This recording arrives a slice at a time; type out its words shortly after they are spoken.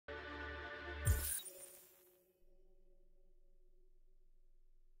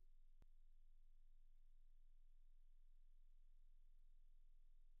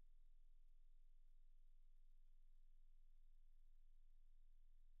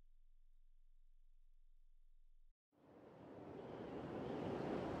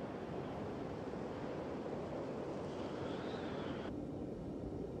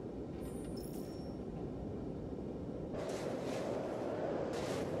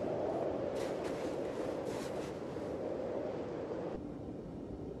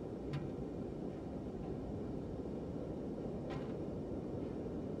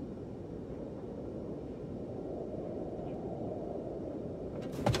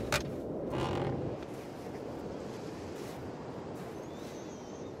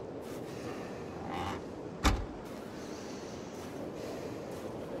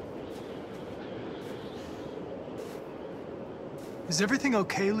Is everything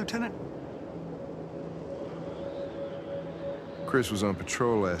okay, Lieutenant? Chris was on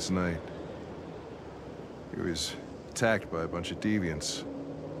patrol last night. He was attacked by a bunch of deviants.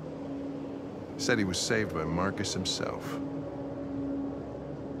 Said he was saved by Marcus himself.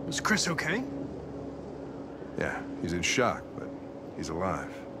 Is Chris okay? Yeah, he's in shock, but he's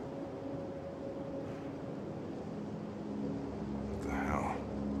alive. What the hell?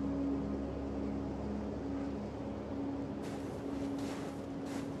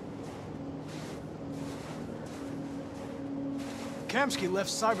 Kamsky left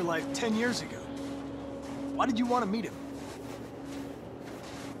Cyberlife 10 years ago. Why did you want to meet him?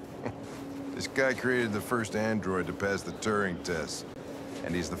 This guy created the first android to pass the Turing test,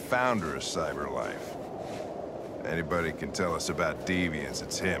 and he's the founder of Cyberlife. Anybody can tell us about deviants,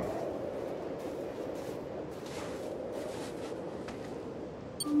 it's him.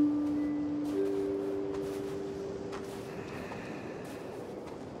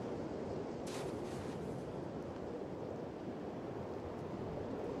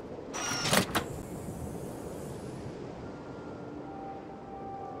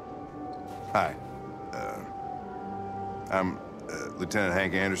 Hi. I'm Lieutenant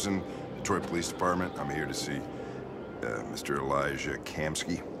Hank Anderson, Detroit Police Department. I'm here to see Mr. Elijah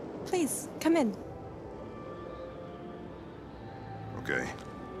Kamsky. Please, come in. Okay.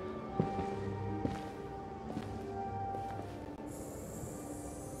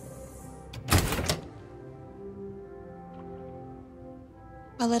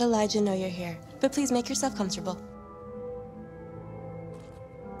 I'll let Elijah know you're here, but please make yourself comfortable.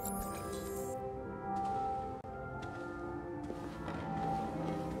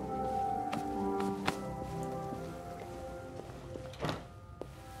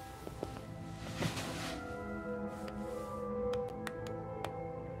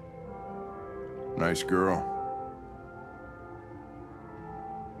 Nice girl.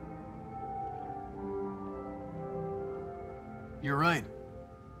 You're right.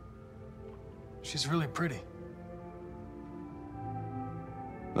 She's really pretty.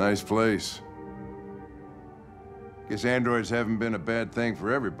 Nice place. Guess androids haven't been a bad thing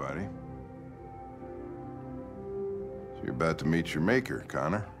for everybody. So you're about to meet your maker,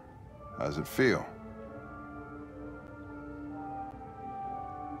 Connor. How's it feel?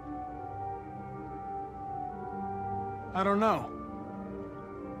 I don't know.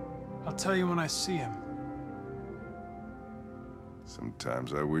 I'll tell you when I see him.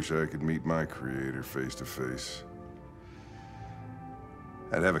 Sometimes I wish I could meet my creator face to face.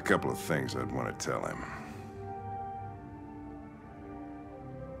 I'd have a couple of things I'd want to tell him.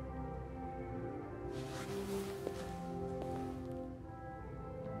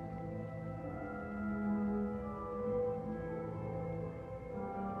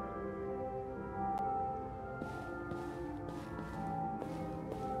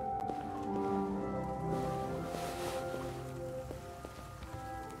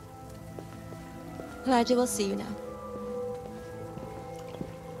 Elijah will see you now.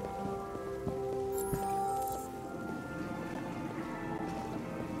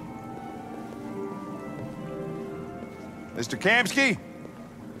 Mr. Kamsky?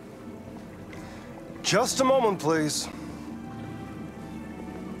 Just a moment, please.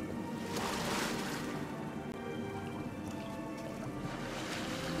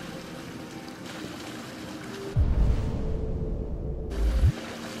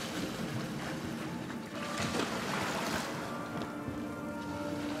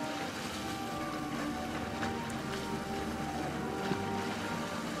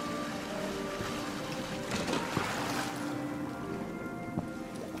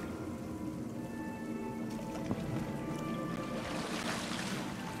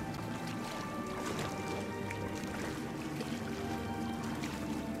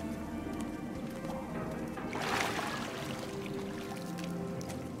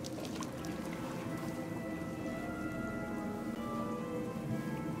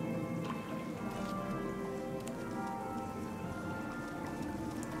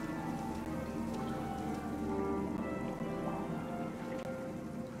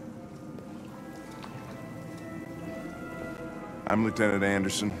 I'm Lieutenant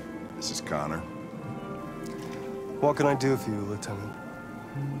Anderson. This is Connor. What can I do for you, Lieutenant?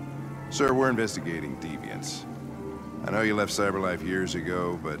 Sir, we're investigating deviants. I know you left Cyberlife years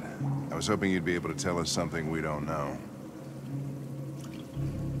ago, but I was hoping you'd be able to tell us something we don't know.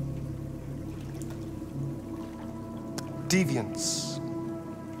 Deviants.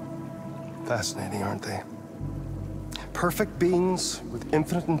 Fascinating, aren't they? Perfect beings with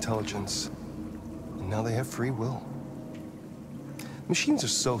infinite intelligence. And now they have free will. Machines are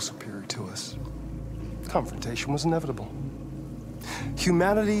so superior to us. Confrontation was inevitable.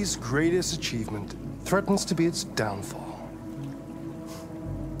 Humanity's greatest achievement threatens to be its downfall.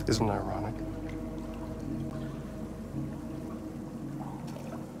 Isn't it ironic?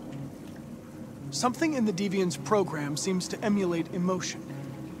 Something in the Deviant's program seems to emulate emotion.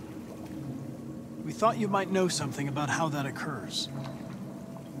 We thought you might know something about how that occurs.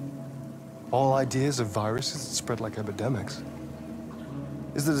 All ideas of viruses that spread like epidemics.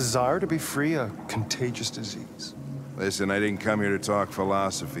 Is the desire to be free a contagious disease? Listen, I didn't come here to talk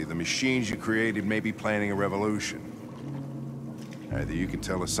philosophy. The machines you created may be planning a revolution. Either you can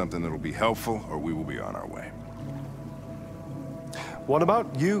tell us something that'll be helpful, or we will be on our way. What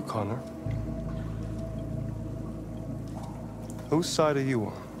about you, Connor? Whose side are you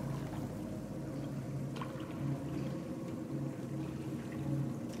on?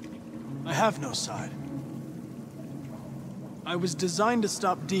 I have no side. I was designed to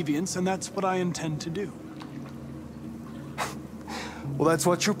stop deviants, and that's what I intend to do. Well, that's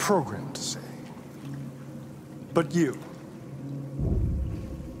what you're programmed to say. But you...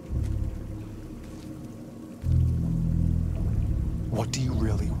 what do you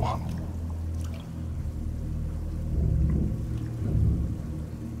really want?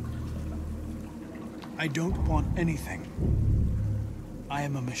 I don't want anything. I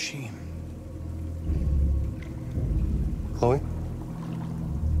am a machine. Chloe?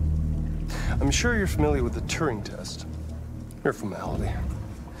 I'm sure you're familiar with the Turing test. Mere formality.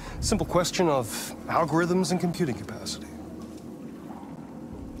 Simple question of algorithms and computing capacity.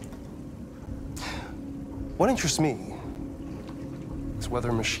 What interests me is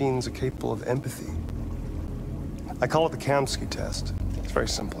whether machines are capable of empathy. I call it the Kamsky test. It's very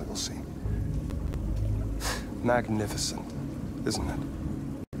simple, you'll see. Magnificent, isn't it?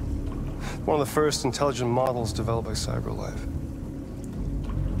 One of the first intelligent models developed by CyberLife.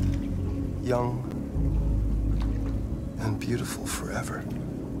 Young and beautiful forever.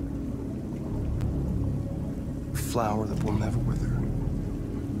 A flower that will never wither.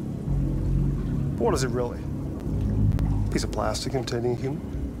 But what is it really? A piece of plastic imitating a human?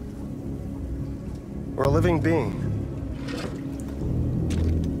 Or a living being?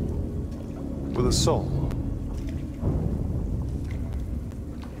 With a soul?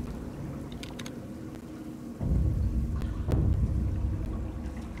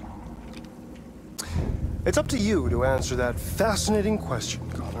 It's up to you to answer that fascinating question,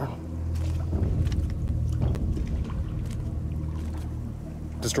 Connor.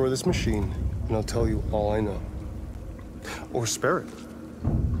 Destroy this machine, and I'll tell you all I know. Or spare it,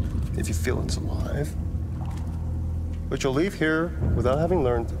 if you feel it's alive. But you'll leave here without having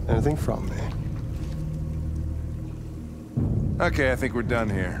learned anything from me. Okay, I think we're done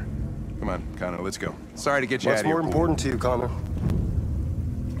here. Come on, Connor, let's go. Sorry to get you out of here. What's more important to you, Connor?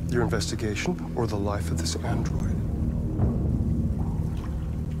 Your investigation, or the life of this android?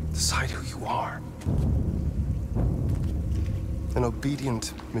 Decide who you are. An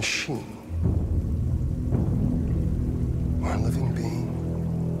obedient machine. Or a living being,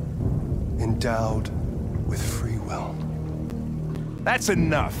 endowed with free will. That's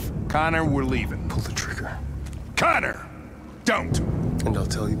enough. Connor, we're leaving. Pull the trigger. Connor! Don't! And I'll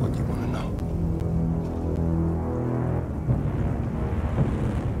tell you what you want to know.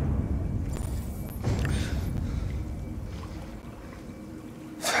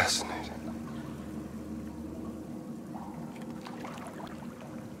 Fascinating.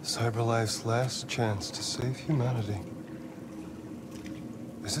 CyberLife's last chance to save humanity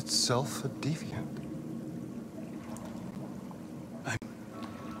is itself a deviant.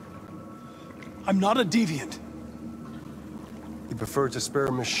 I'm not a deviant. You prefer to spare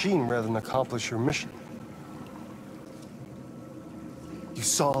a machine rather than accomplish your mission. You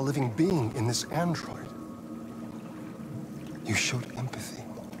saw a living being in this android. You showed empathy.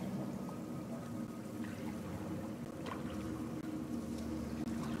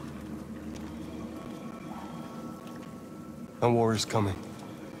 A war is coming.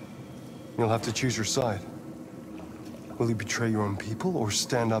 You'll have to choose your side. Will you betray your own people or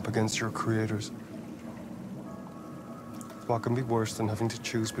stand up against your creators? What can be worse than having to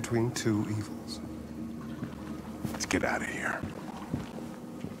choose between two evils? Let's get out of here.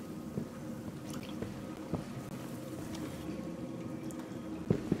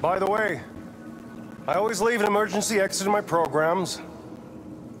 By the way, I always leave an emergency exit in my programs.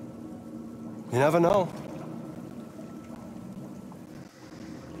 You never know.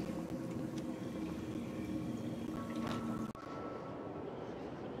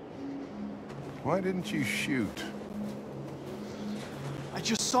 Why didn't you shoot? I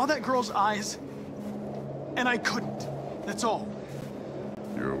just saw that girl's eyes, and I couldn't. That's all.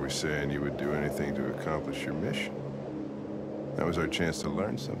 You're always saying you would do anything to accomplish your mission. That was our chance to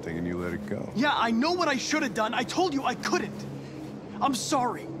learn something, and you let it go. Yeah, I know what I should have done. I told you I couldn't. I'm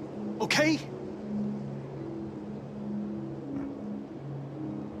sorry, okay?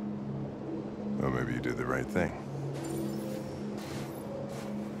 Well, maybe you did the right thing.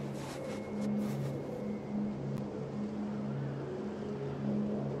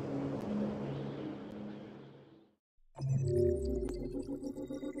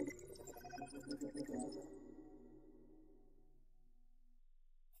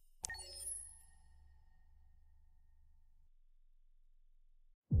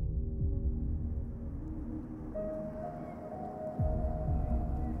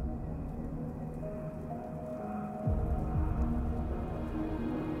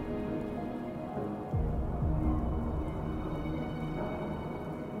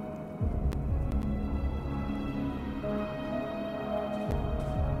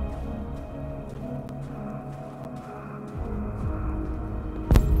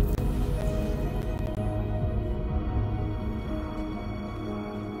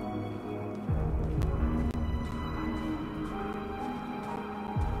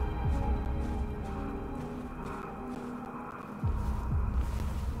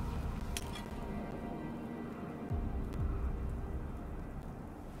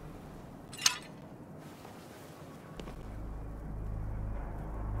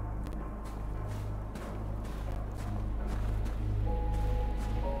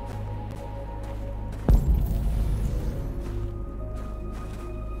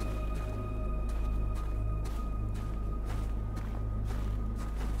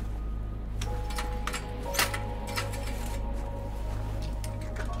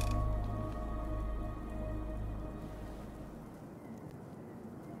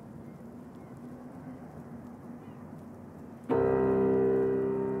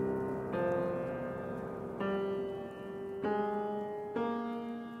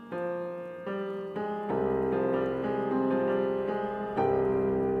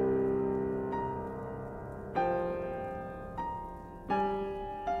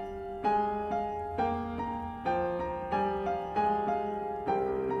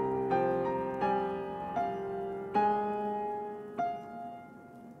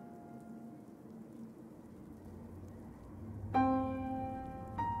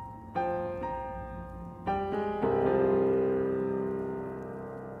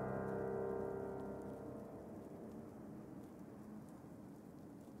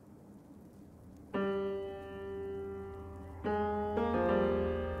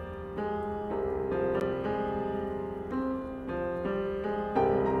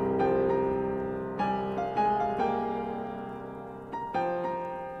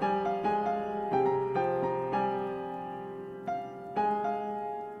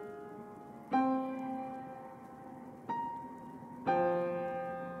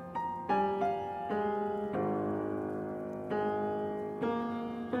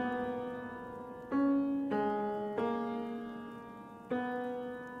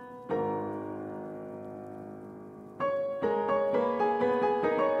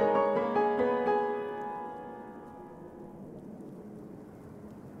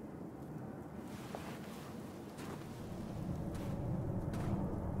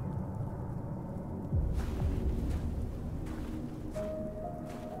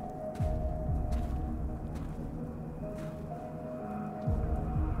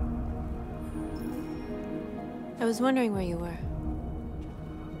 I was wondering where you were.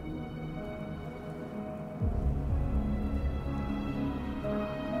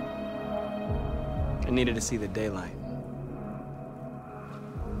 I needed to see the daylight.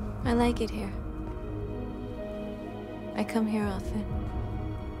 I like it here. I come here often.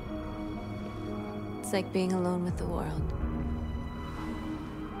 It's like being alone with the world.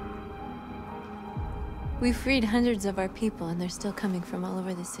 We've freed hundreds of our people, and they're still coming from all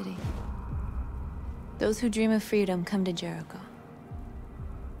over the city. Those who dream of freedom come to Jericho.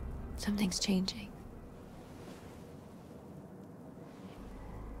 Something's changing.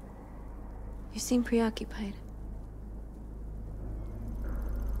 You seem preoccupied.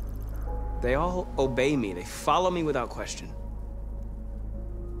 They all obey me. They follow me without question.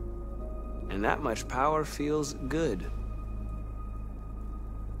 And that much power feels good.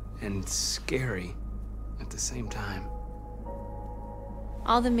 And scary at the same time.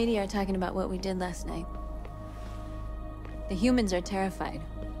 All the media are talking about what we did last night. The humans are terrified.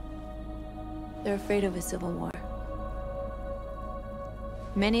 They're afraid of a civil war.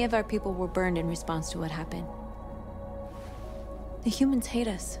 Many of our people were burned in response to what happened. The humans hate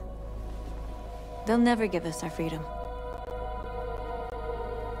us. They'll never give us our freedom.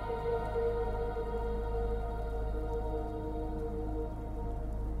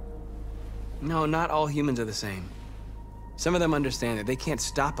 No, not all humans are the same. Some of them understand that they can't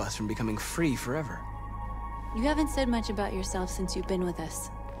stop us from becoming free forever. You haven't said much about yourself since you've been with us.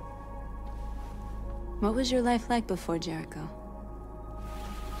 What was your life like before Jericho?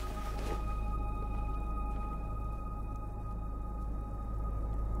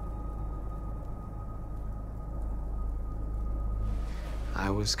 I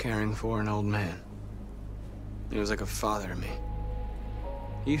was caring for an old man. He was like a father to me.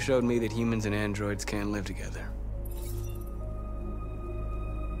 He showed me that humans and androids can't live together.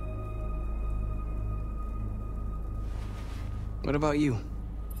 What about you?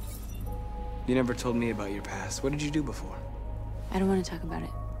 You never told me about your past. What did you do before? I don't want to talk about it.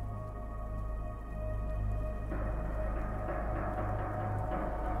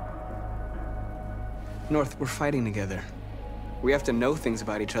 North, we're fighting together. We have to know things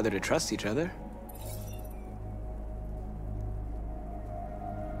about each other to trust each other.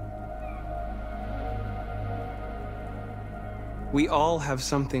 We all have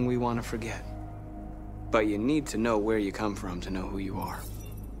something we want to forget. But you need to know where you come from to know who you are.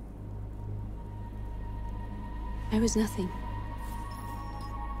 I was nothing.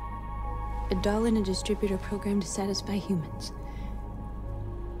 A doll in a distributor program to satisfy humans.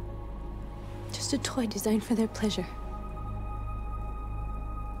 Just a toy designed for their pleasure.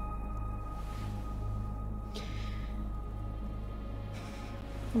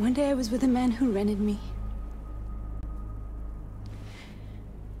 One day I was with a man who rented me.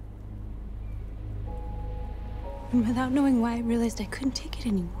 And without knowing why, I realized I couldn't take it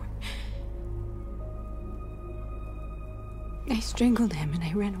anymore. I strangled him and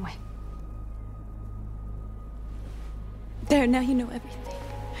I ran away. There, now you know everything.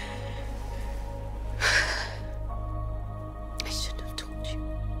 I shouldn't have told you.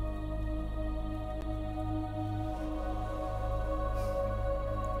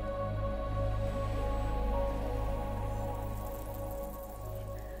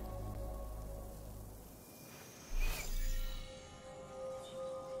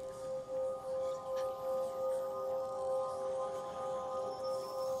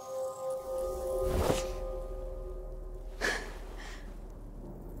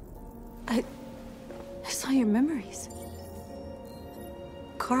 I saw your memories.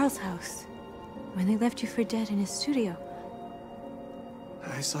 Carl's house, when they left you for dead in his studio.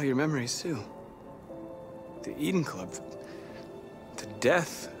 I saw your memories too. The Eden Club, the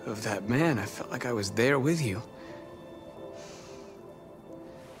death of that man, I felt like I was there with you.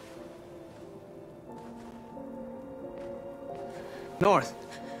 North.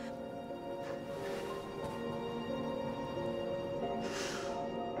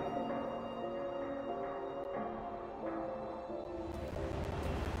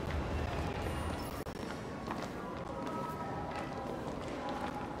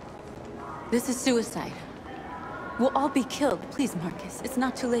 This is suicide. We'll all be killed. Please, Marcus. It's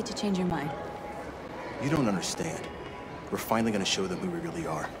not too late to change your mind. You don't understand. We're finally gonna show them who we really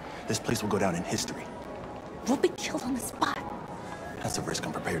are. This place will go down in history. We'll be killed on the spot. That's a risk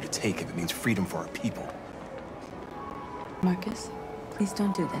I'm prepared to take if it means freedom for our people. Marcus, please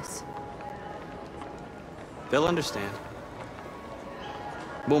don't do this. They'll understand.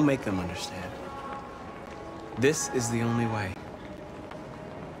 We'll make them understand. This is the only way.